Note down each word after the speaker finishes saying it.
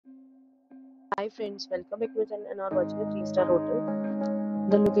Hi friends, welcome back to my channel and are watching a 3-star hotel.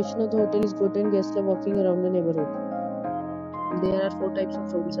 The location of the hotel is good and guests are walking around the neighborhood. There are 4 types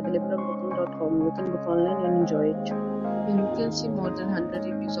of rooms available on booking.com. You can book online and enjoy it. And you can see more than 100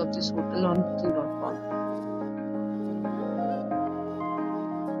 reviews of this hotel on booking.com.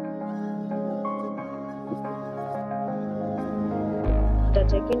 The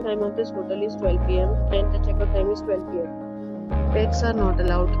check-in time of this hotel is 12 p.m. and the check-out time is 12 p.m. Pets are not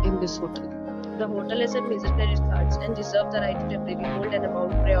allowed in this hotel. The hotel accepts major credit cards and reserves the right to temporarily hold an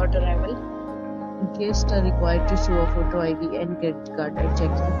amount prior to arrival. Guests are required to show a photo ID and credit card at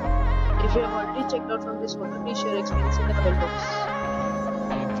check-in. If you have already checked out from this hotel, please share your experience in the comment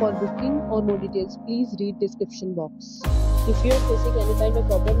box. For booking or more details, please read description box. If you are facing any kind of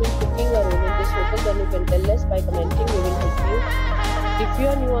problem in booking a room in this hotel, then you can tell us by commenting. We will help you. If you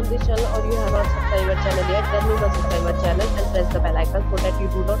are new on this channel or you have not subscribed our channel yet, then you must subscribe our channel and press the bell icon so that you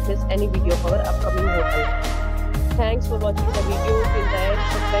do not miss any video of our upcoming hotel. Thanks for watching the video till the end.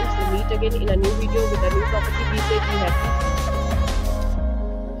 So friends, we'll meet again in a new video with a new property. Be safe, be happy.